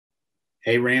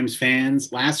Hey, Rams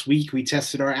fans. Last week, we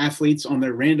tested our athletes on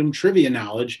their random trivia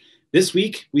knowledge. This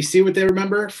week, we see what they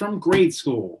remember from grade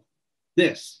school.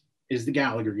 This is the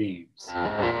Gallagher Games.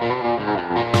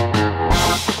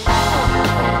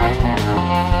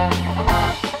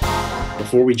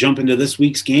 Before we jump into this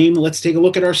week's game, let's take a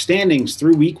look at our standings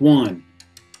through week one.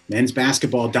 Men's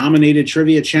basketball dominated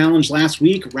Trivia Challenge last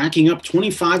week, racking up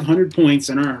 2,500 points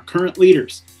and are our current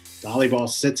leaders. Volleyball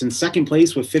sits in second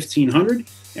place with 1,500,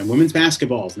 and women's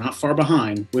basketball is not far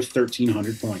behind with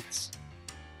 1,300 points.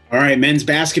 All right, men's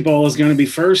basketball is going to be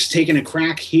first, taking a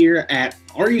crack here at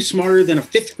Are You Smarter Than a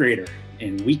Fifth Grader?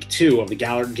 In week two of the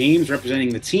Gallagher Games. Representing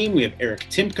the team, we have Erik,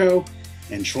 Timko,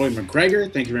 and Troy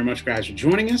McGregor. Thank you very much, guys, for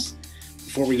joining us.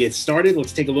 Before we get started,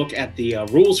 let's take a look at the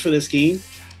rules for this game.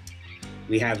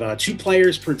 We have 2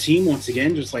 players per team, once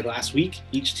again, just like last week.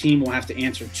 Each team will have to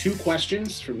answer 2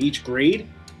 questions from each grade,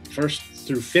 first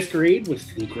through 5th grade,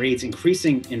 with the grades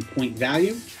increasing in point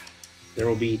value. There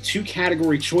will be 2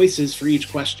 category choices for each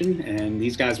question, and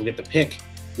these guys will get to pick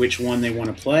which one they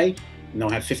want to play, and they'll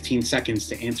have 15 seconds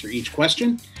to answer each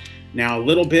question. Now, a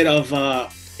little bit of a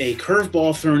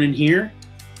curveball thrown in here.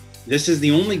 This is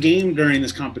the only game during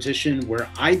this competition where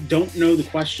I don't know the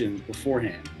questions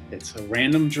beforehand. It's a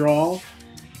random draw,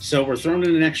 so we're throwing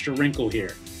in an extra wrinkle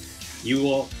here. You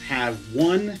will have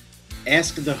one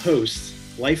Ask the Host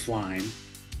lifeline,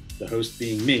 the host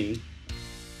being me,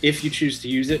 if you choose to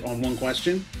use it on one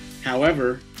question.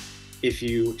 However, if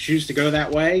you choose to go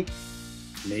that way,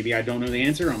 maybe I don't know the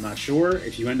answer, I'm not sure.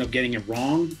 If you end up getting it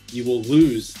wrong, you will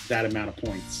lose that amount of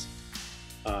points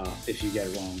if you get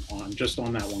it wrong on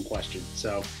that one question.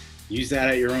 So use that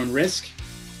at your own risk.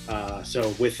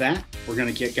 So with that, we're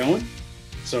going to get going.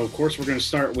 So of course, we're going to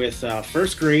start with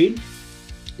first grade.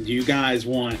 Do you guys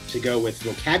want to go with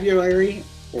vocabulary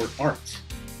or art?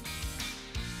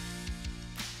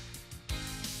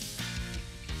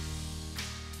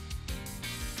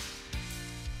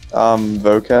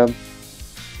 Vocab.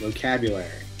 Vocabulary.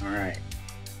 All right.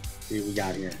 See what we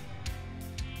got here.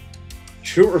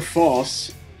 True or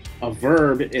false, a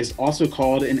verb is also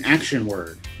called an action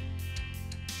word.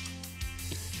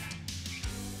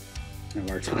 We have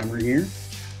our timer here.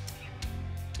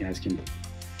 You guys can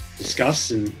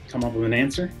discuss and come up with an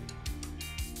answer.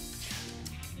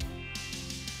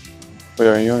 Wait,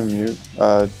 are you on mute?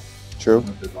 True.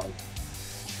 All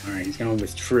right, he's going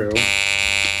with true.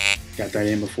 Got that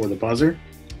in before the buzzer.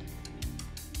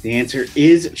 The answer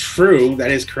is true.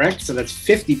 That is correct. So that's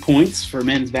 50 points for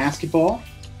men's basketball.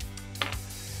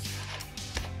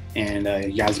 And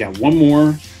you guys got one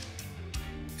more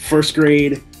first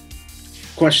grade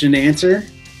question to answer.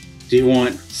 Do you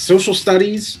want social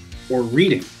studies or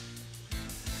reading?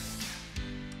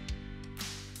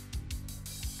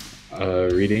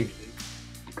 Reading.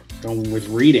 Going with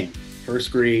reading.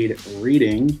 First grade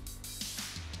reading.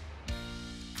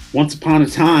 Once upon a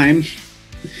time,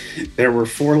 there were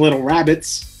 4 little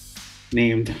rabbits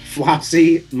named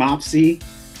Flopsy, Mopsy,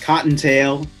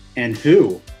 Cottontail, and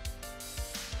who?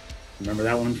 Remember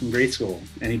that one from grade school?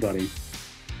 Anybody?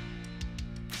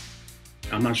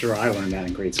 I'm not sure I learned that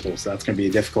in grade school, so that's going to be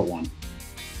a difficult one.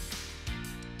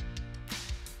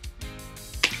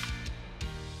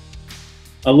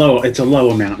 It's a low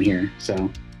amount here, so.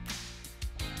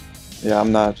 Yeah,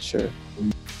 I'm not sure.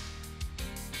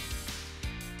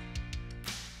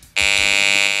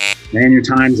 Man, your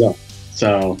time's up.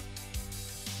 So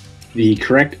the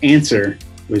correct answer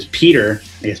was Peter.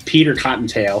 I guess Peter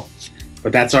Cottontail,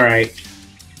 but that's all right.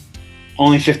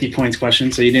 Only 50 points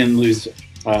question, so you didn't lose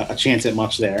a chance at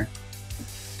much there.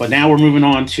 But now we're moving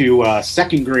on to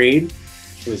second grade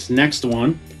for this next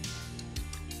one.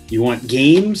 You want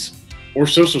games or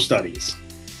social studies?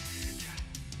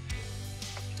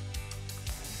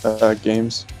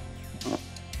 Games. All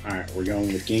right, we're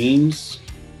going with games.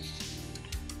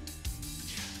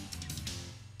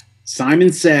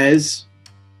 Simon says,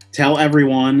 tell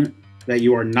everyone that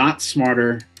you are not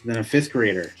smarter than a 5th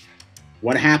grader.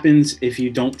 What happens if you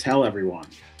don't tell everyone?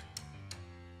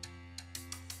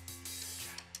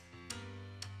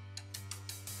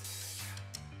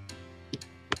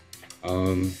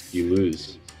 You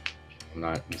lose. I'm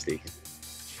not mistaken.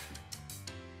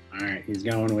 All right, he's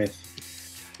going with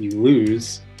you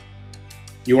lose.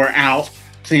 You are out.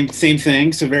 Same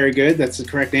thing, so very good. That's the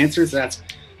correct answer. So that's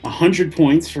 100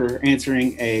 points for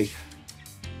answering a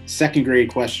second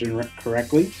grade question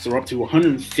correctly. So we're up to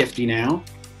 150 now.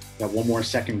 Got one more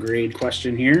second grade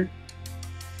question here.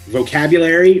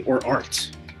 Vocabulary or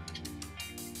art?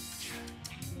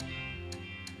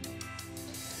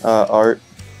 Art.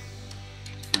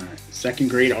 All right, second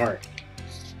grade art.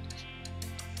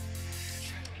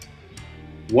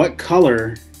 What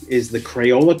color is the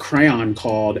Crayola crayon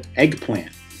called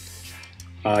Eggplant?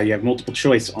 You have multiple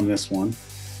choice on this one.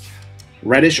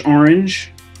 Reddish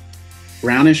orange,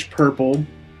 brownish purple,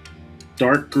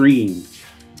 dark green.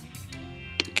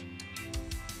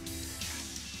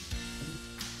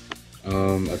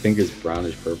 I think it's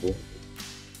brownish purple.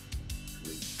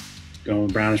 Going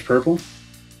brownish purple.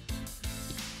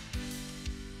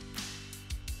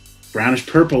 Brownish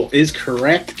purple is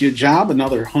correct. Good job.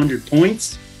 Another 100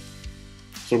 points.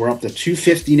 So we're up to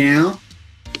 250 now.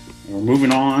 And we're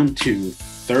moving on to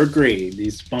third grade.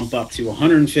 These bump up to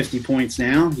 150 points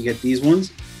now. You get these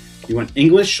ones. You want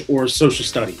English or social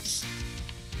studies?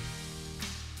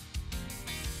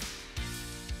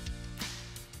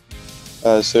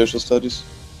 Social studies.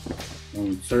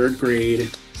 Third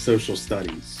grade social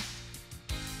studies.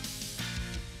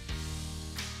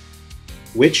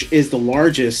 Which is the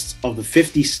largest of the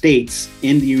 50 states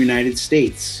in the United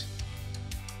States?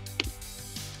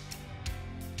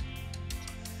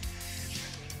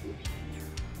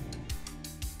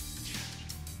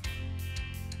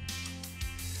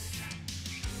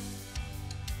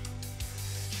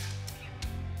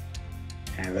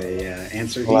 Have a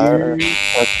answer here.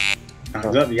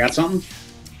 Time's up. You got something?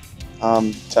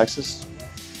 Texas.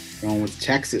 Going with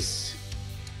Texas.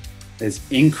 Is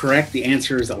incorrect. The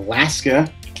answer is Alaska.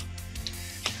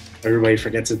 Everybody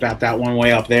forgets about that one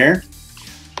way up there.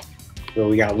 So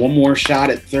we got one more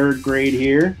shot at third grade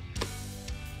here.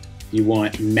 You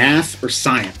want math or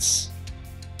science?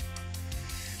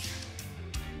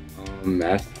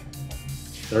 Math.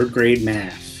 Third grade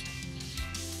math.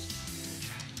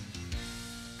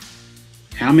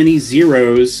 How many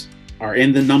zeros are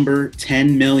in the number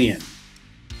 10 million?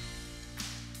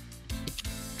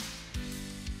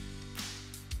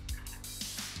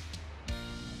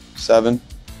 Seven.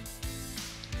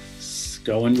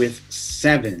 Going with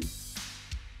 7.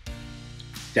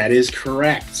 That is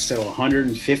correct. So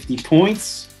 150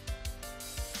 points.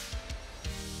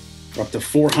 We're up to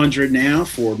 400 now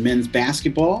for men's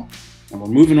basketball. And we're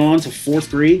moving on to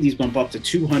fourth grade. These bump up to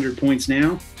 200 points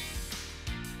now.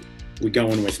 We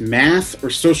going with math or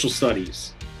social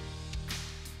studies?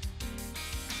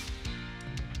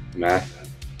 Math.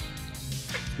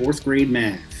 Fourth grade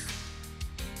math.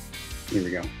 Here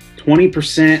we go.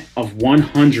 20% of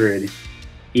 100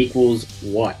 equals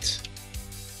what?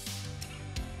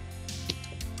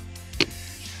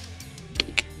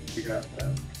 You got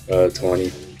that.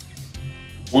 20.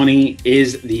 20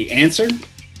 is the answer.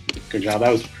 Good job.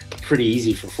 That was pretty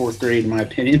easy for fourth grade, in my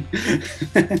opinion.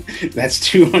 That's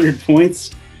 200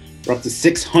 points. We're up to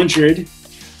 600.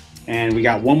 And we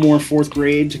got one more fourth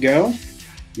grade to go.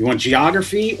 You want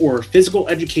geography or physical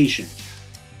education?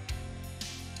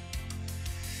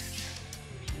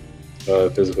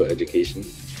 Physical education.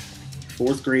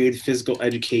 Fourth grade physical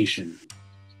education.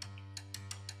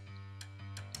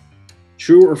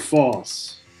 True or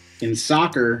false? In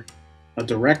soccer, a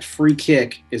direct free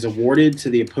kick is awarded to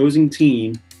the opposing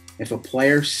team if a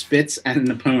player spits at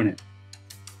an opponent.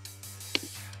 A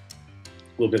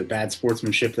little bit of bad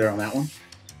sportsmanship there on that one.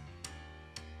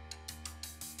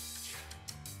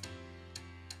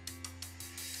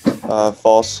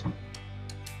 False.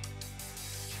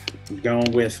 We're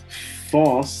going with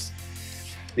false.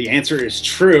 The answer is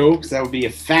true, because that would be a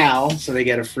foul, so they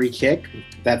get a free kick.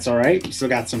 That's all right. We still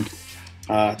got some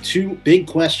 2 big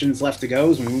questions left to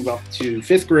go as we move up to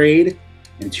fifth grade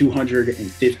and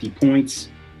 250 points.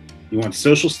 You want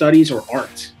social studies or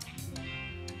art?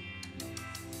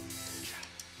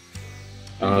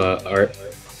 Art.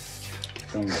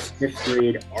 Going with fifth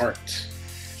grade art.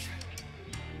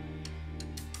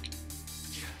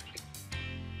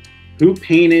 Who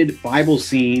painted Bible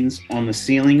scenes on the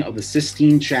ceiling of the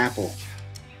Sistine Chapel?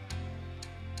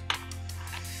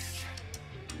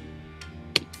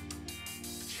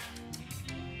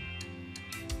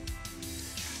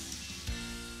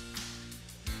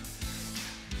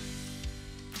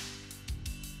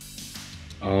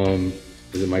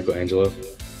 Is it Michelangelo?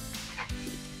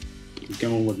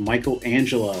 Going with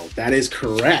Michelangelo. That is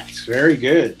correct. Very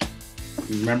good.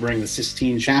 Remembering the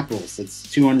Sistine Chapels. That's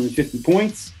 250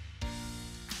 points.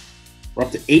 We're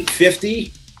up to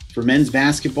 850 for men's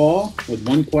basketball with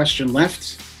one question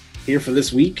left here for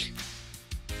this week.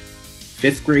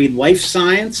 Fifth grade life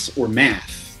science or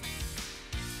math?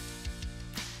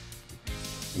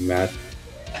 Math.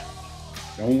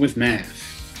 Going with math.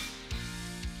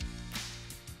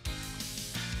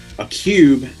 A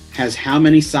cube has how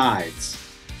many sides?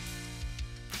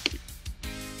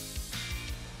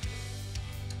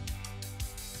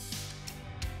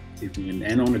 See if we can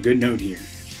end on a good note here.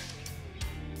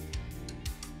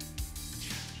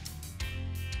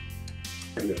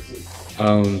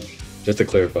 Just to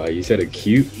clarify, you said a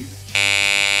cube?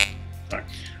 Sorry.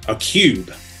 A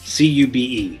cube.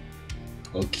 C-U-B-E.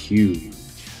 A cube.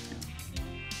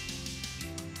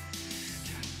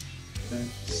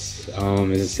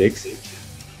 Is it 6?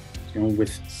 Going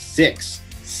with 6.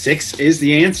 6 is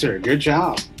the answer. Good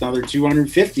job. Another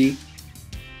 250.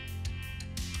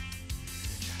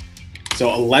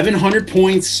 So 1,100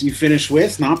 points you finish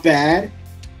with. Not bad.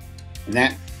 And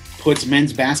that puts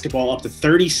men's basketball up to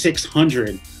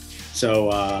 3,600.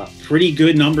 So pretty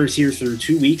good numbers here through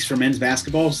 2 weeks for men's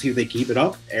basketball. See if they keep it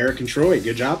up. Erik and Troy,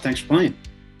 good job. Thanks for playing.